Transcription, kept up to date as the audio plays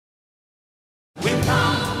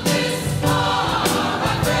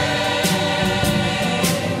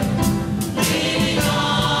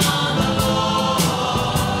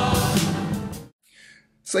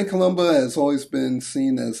St. Columba has always been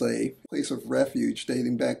seen as a place of refuge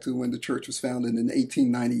dating back to when the church was founded in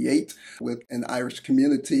 1898 with an Irish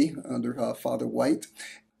community under Father White.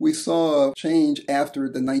 We saw a change after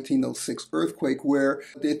the 1906 earthquake where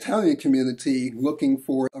the Italian community, looking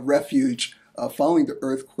for a refuge following the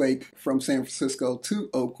earthquake from San Francisco to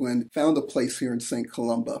Oakland, found a place here in St.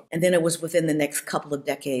 Columba. And then it was within the next couple of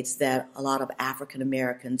decades that a lot of African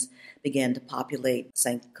Americans began to populate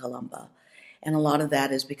St. Columba. And a lot of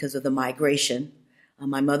that is because of the migration.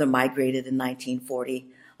 My mother migrated in 1940.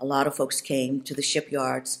 A lot of folks came to the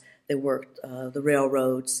shipyards. They worked the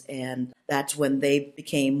railroads, and that's when they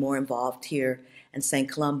became more involved here in St.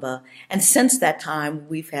 Columba. And since that time,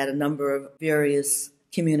 we've had a number of various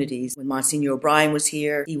communities. When Monsignor O'Brien was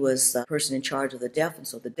here, he was the person in charge of the deaf, and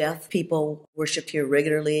so the deaf people worshiped here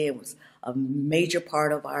regularly. It was a major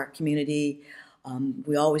part of our community.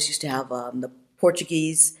 We always used to have the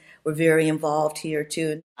Portuguese were very involved here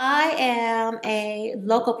too. I am a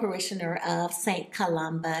local parishioner of St.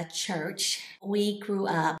 Columba Church. We grew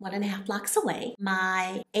up 1.5 blocks away.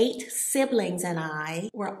 My 8 siblings and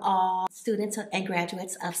I were all students and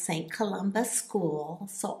graduates of St. Columba School.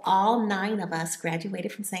 So all 9 of us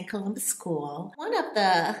graduated from St. Columba School. One of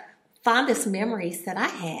the fondest memories that I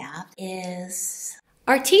have is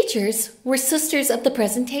our teachers were Sisters of the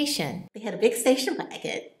Presentation. They had a big station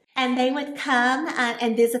wagon. And they would come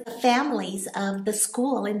and visit the families of the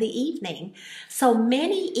school in the evening. So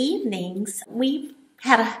many evenings, we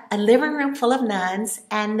had a living room full of nuns,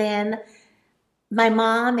 and then my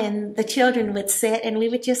mom and the children would sit, and we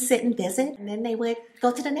would just sit and visit, and then they would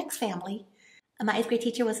go to the next family. My 8th grade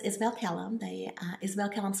teacher was Isabel Kellum. The Isabel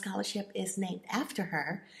Kellum Scholarship is named after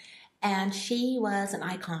her. And she was an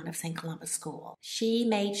icon of St. Columba School. She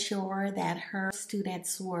made sure that her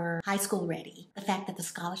students were high school ready. The fact that the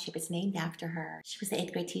scholarship is named after her. She was the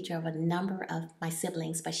 8th grade teacher of a number of my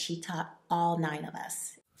siblings, but she taught all 9 of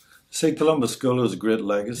us. St. Columba School is a great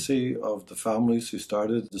legacy of the families who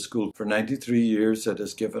started the school. For 93 years, it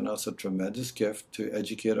has given us a tremendous gift to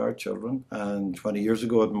educate our children. And 20 years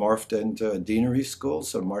ago, it morphed into a deanery school,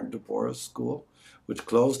 St. Martin de Porres School, which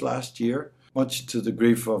closed last year. Much to the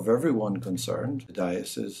grief of everyone concerned, the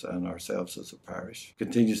diocese and ourselves as a parish.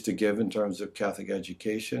 Continues to give in terms of Catholic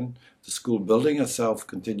education. The school building itself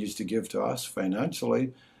continues to give to us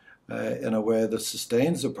financially in a way that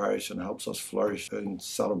sustains the parish and helps us flourish and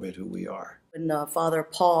celebrate who we are. When Father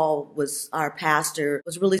Paul was our pastor,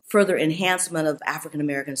 was really further enhancement of African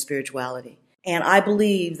American spirituality. And I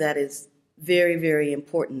believe that is very, very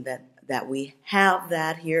important that we have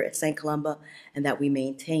that here at St. Columba and that we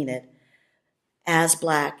maintain it as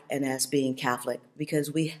Black and as being Catholic,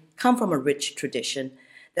 because we come from a rich tradition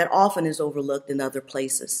that often is overlooked in other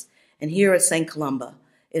places. And here at St. Columba,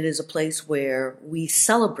 it is a place where we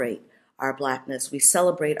celebrate our Blackness, we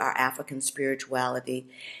celebrate our African spirituality,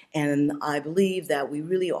 and I believe that we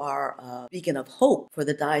really are a beacon of hope for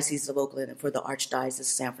the Diocese of Oakland and for the Archdiocese of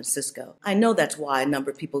San Francisco. I know that's why a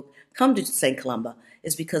number of people come to St. Columba,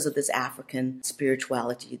 is because of this African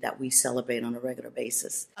spirituality that we celebrate on a regular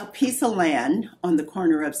basis. A piece of land on the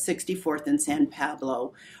corner of 64th and San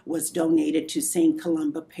Pablo was donated to St.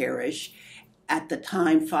 Columba Parish. At the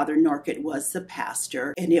time, Father Norkett was the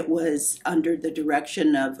pastor, and it was under the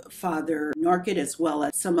direction of Father Norkett as well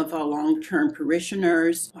as some of our long-term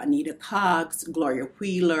parishioners, Juanita Cox, Gloria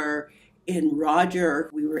Wheeler, and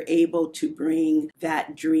Roger. We were able to bring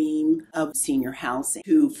that dream of senior housing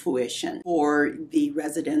to fruition for the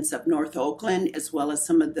residents of North Oakland as well as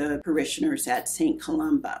some of the parishioners at St.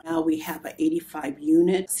 Columba. Now we have an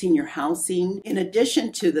 85-unit senior housing. In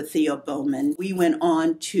addition to the Theo Bowman, we went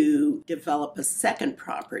on to develop a second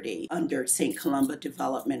property under St. Columba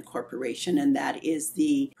Development Corporation, and that is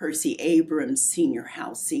the Percy Abrams Senior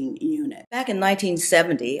Housing Unit. Back in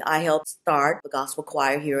 1970, I helped start the gospel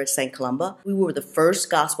choir here at St. Columba. We were the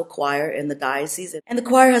first gospel choir in the diocese, and the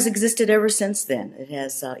choir has existed ever since then. It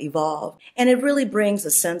has evolved, and it really brings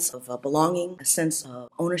a sense of belonging, a sense of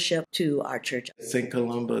ownership to our church. St.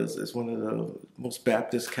 Columba is one of the most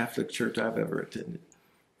Baptist Catholic church I've ever attended.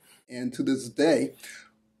 And to this day,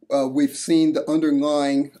 we've seen the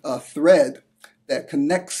underlying thread that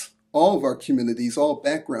connects all of our communities, all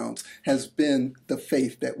backgrounds, has been the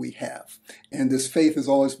faith that we have. And this faith has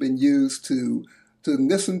always been used to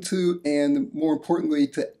listen to and, more importantly,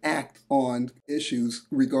 to act on issues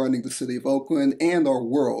regarding the city of Oakland and our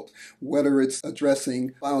world, whether it's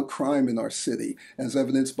addressing violent crime in our city, as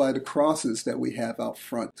evidenced by the crosses that we have out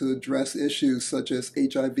front, to address issues such as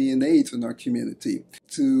HIV and AIDS in our community,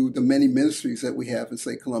 to the many ministries that we have in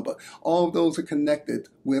St. Columba. All of those are connected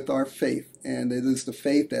with our faith, and it is the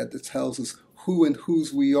faith that tells us who and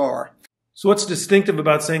whose we are. So what's distinctive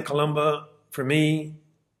about St. Columba for me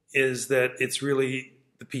is that it's really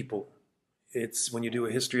the people. It's when you do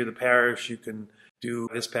a history of the parish, you can do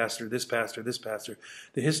this pastor, this pastor, this pastor.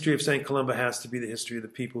 The history of St. Columba has to be the history of the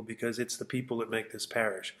people because it's the people that make this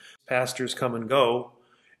parish. Pastors come and go,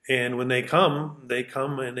 and when they come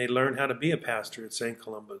and they learn how to be a pastor at St.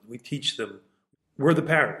 Columba. We teach them. We're the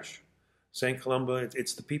parish. St. Columba,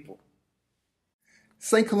 it's the people.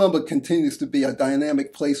 St. Columba continues to be a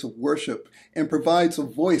dynamic place of worship and provides a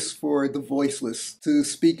voice for the voiceless to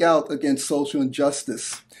speak out against social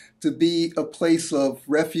injustice, to be a place of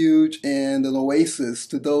refuge and an oasis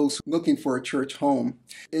to those looking for a church home.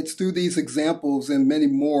 It's through these examples and many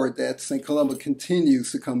more that St. Columba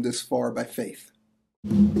continues to come this far by faith.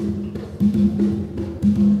 When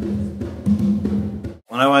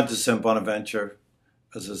I went to St. Bonaventure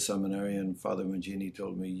as a seminarian, Father Magini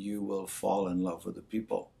told me, you will fall in love with the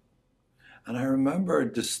people. And I remember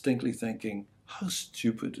distinctly thinking, how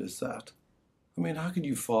stupid is that? I mean, how could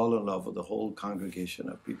you fall in love with the whole congregation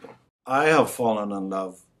of people? I have fallen in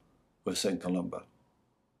love with St. Columba,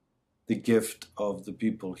 the gift of the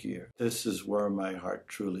people here. This is where my heart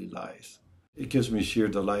truly lies. It gives me sheer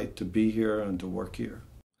delight to be here and to work here.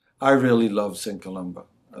 I really love St. Columba.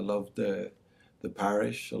 I love the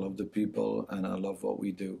parish, I love the people, and I love what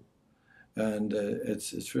we do. And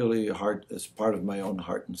it's really it's part of my own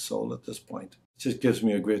heart and soul at this point. It just gives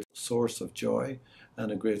me a great source of joy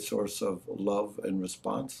and a great source of love and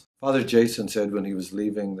response. Father Jason said when he was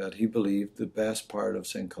leaving that he believed the best part of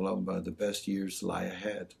St. Columba, the best years lie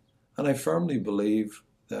ahead. And I firmly believe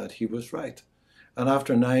that he was right. And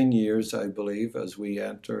after 9 years, I believe, as we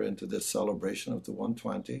enter into this celebration of the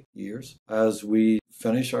 120 years, as we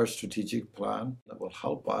finish our strategic plan that will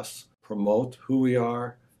help us promote who we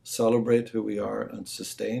are, celebrate who we are, and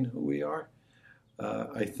sustain who we are,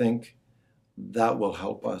 I think that will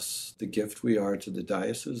help us, the gift we are to the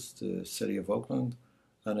diocese, the City of Oakland,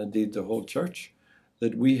 and indeed the whole church,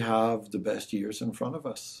 that we have the best years in front of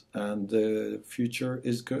us. And the future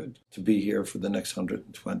is good to be here for the next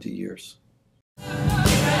 120 years.